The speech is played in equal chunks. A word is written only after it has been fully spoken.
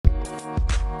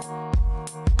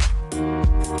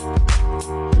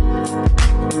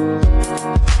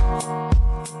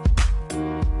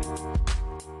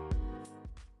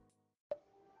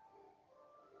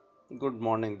Good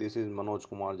morning. This is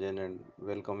Manoj Jain and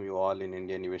welcome you all in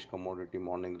IndiaNivesh Commodity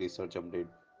Morning Research Update.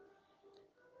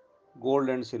 Gold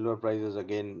and silver prices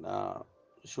again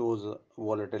shows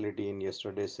volatility in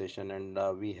yesterday's session, and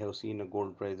we have seen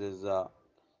gold prices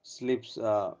slips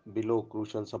below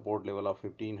crucial support level of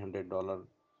 $1,500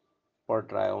 per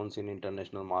troy ounce in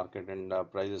international market, and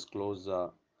prices close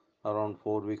around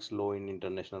 4 weeks low in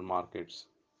international markets.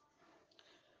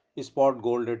 Spot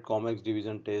gold at COMEX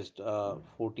division test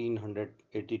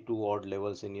 1482 odd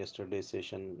levels in yesterday's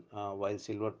session, while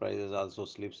silver prices also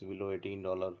slips below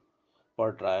 $18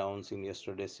 per troy ounce in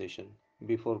yesterday's session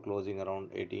before closing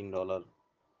around $18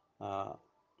 uh,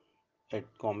 at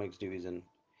COMEX division.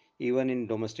 Even in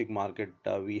domestic market,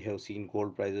 we have seen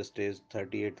gold prices test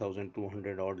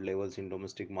 38,200 odd levels in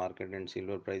domestic market, and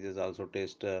silver prices also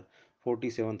test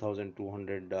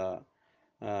 47,200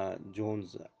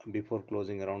 zones before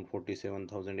closing around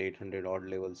 47,800 odd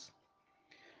levels.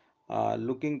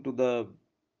 Looking to the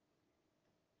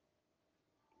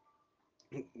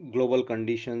global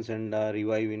conditions and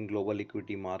revive in global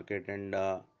equity market and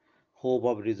hope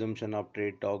of resumption of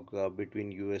trade talk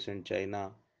between US and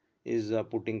China is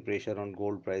putting pressure on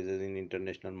gold prices in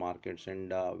international markets,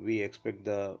 and we expect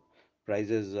the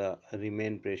prices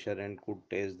remain pressure and could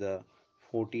test the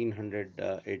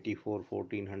 1484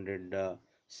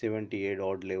 1478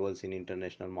 odd levels in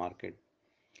international market.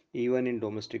 Even in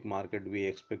domestic market, we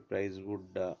expect price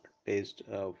would test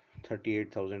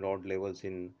 38,000 odd levels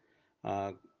in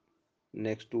uh,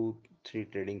 next 2 3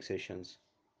 trading sessions.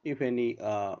 If any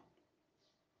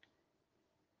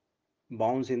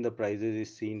bounce in the prices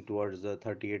is seen towards the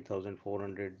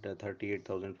 38,400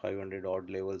 38,500 odd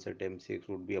levels at MCX,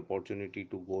 would be opportunity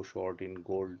to go short in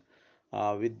gold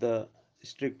with the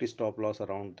strict stop loss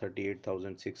around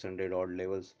 38,600 odd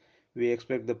levels. We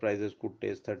expect the prices could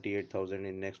test 38,000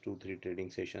 in next 2 3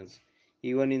 trading sessions.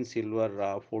 Even in silver,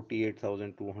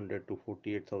 48,200 to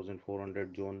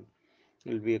 48,400 zone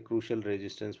will be a crucial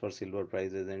resistance for silver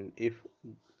prices, and if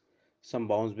some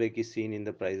bounce back is seen in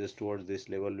the prices towards this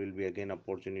level, will be again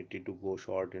opportunity to go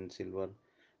short in silver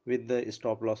with the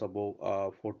stop loss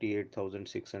above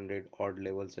 48,600 odd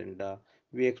levels, and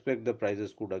we expect the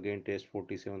prices could again test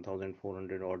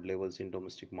 47,400 odd levels in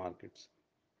domestic markets.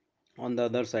 On the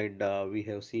other side, we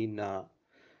have seen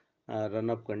run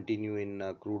up continue in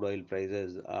crude oil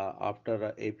prices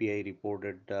after API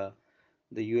reported the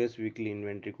US weekly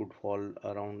inventory could fall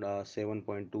around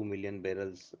 7.2 million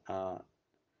barrels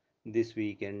this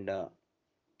week, and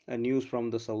news from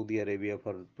the Saudi Arabia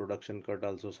for production cut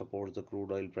also supports the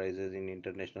crude oil prices in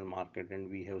international market, and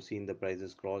we have seen the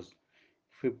prices cross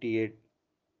 $58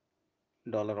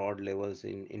 odd levels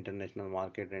in international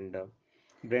market, and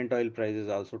Brent oil prices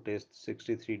also test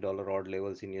 $63 odd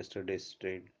levels in yesterday's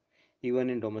trade. Even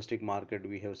in domestic market,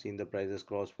 we have seen the prices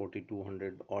cross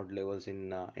 4,200 odd levels in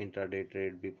intraday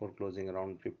trade before closing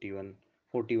around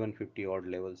 4150 odd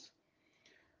levels.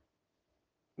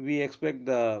 We expect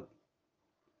the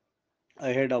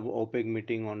ahead of OPEC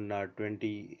meeting on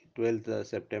 12th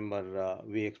September,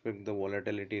 we expect the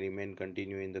volatility remain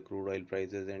continue in the crude oil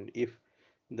prices, and if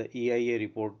the EIA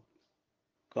report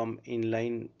come in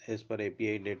line as per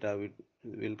API data,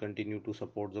 will continue to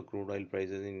support the crude oil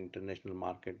prices in international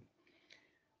market.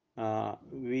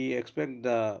 We expect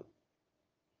the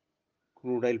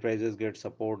crude oil prices get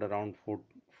support around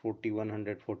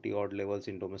 4,140 odd levels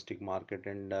in domestic market,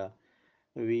 and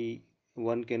we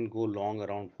one can go long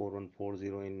around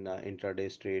 4140 in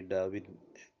intraday trade with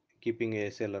keeping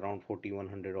ASL around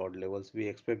 4,100 odd levels. We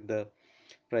expect the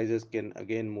prices can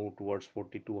again move towards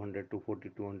 4,200 to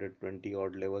 4,220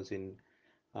 odd levels in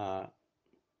uh,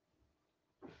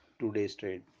 today's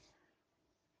trade.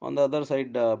 On the other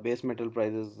side, base metal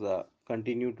prices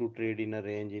continue to trade in a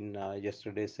range in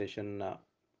yesterday's session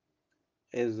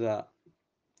as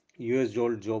US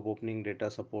gold job opening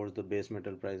data supports the base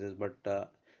metal prices,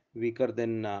 but weaker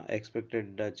than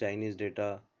expected Chinese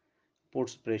data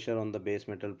puts pressure on the base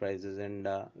metal prices, and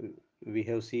we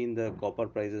have seen the copper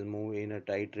prices move in a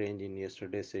tight range in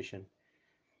yesterday's session.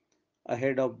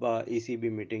 Ahead of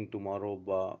ECB meeting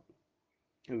tomorrow,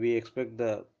 we expect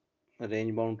the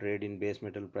range bound trade in base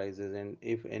metal prices, and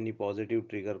if any positive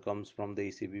trigger comes from the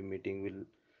ECB meeting, will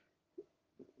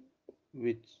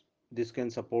which this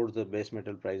can support the base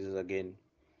metal prices again.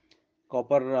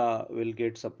 Copper will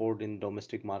get support in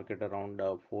domestic market around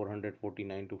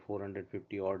 449 to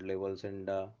 450 odd levels, and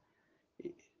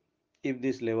if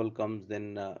this level comes,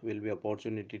 then will be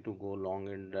opportunity to go long,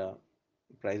 and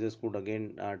prices could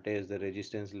again test the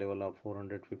resistance level of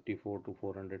 454 to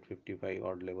 455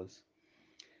 odd levels.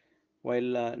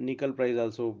 while nickel price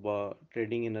also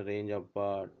trading in a range of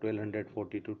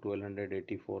 1240 to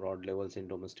 1284 odd levels in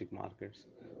domestic markets.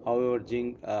 However,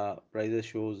 zinc prices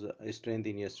shows strength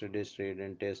in yesterday's trade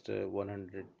and test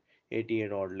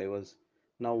 188 odd levels.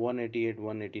 Now 188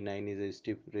 189 is a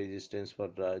stiff resistance for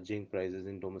zinc prices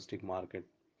in domestic market,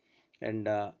 and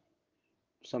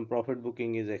some profit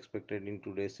booking is expected in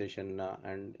today's session,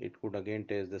 and it could again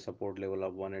test the support level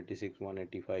of 186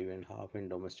 185 and half in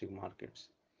domestic markets.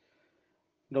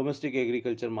 Domestic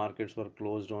agriculture markets were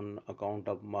closed on account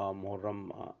of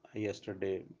Moharram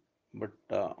yesterday, but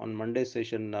on Monday's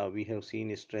session, we have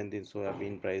seen strength in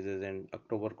soybean prices and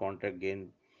October contract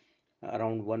gain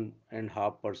around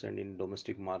 1.5% in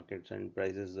domestic markets, and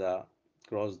prices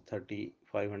crossed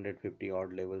 3,550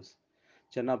 odd levels.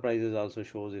 Chana prices also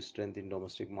shows strength in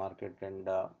domestic market, and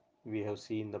we have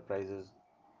seen the prices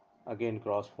again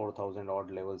cross 4,000 odd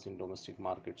levels in domestic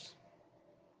markets.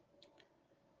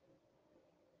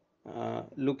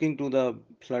 Looking to the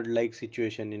flood-like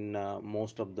situation in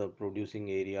most of the producing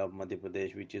area of Madhya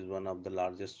Pradesh, which is one of the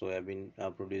largest soybean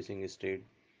producing state,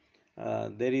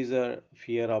 there is a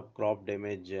fear of crop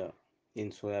damage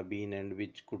in soybean, and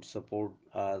which could support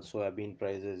soybean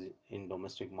prices in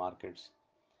domestic markets.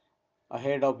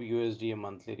 Ahead of USDA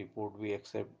monthly report, we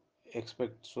expect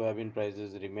soybean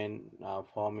prices remain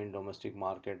firm in domestic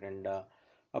market, and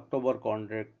October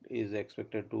contract is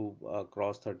expected to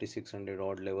cross 3600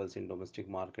 odd levels in domestic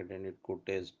market, and it could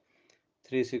test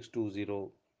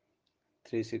 3620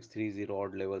 3630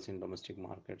 odd levels in domestic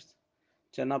markets.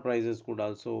 Chana prices could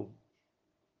also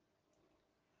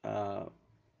uh,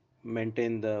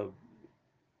 maintain the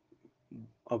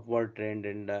upward trend,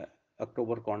 and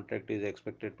October contract is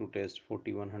expected to test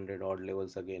 4100 odd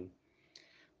levels again.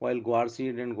 While guar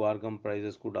seed and guar gum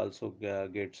prices could also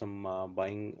get some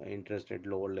buying interest at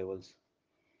lower levels.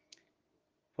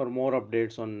 For more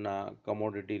updates on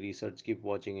commodity research, keep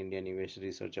watching IndiaNivesh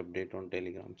Research Update on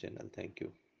Telegram channel. Thank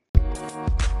you.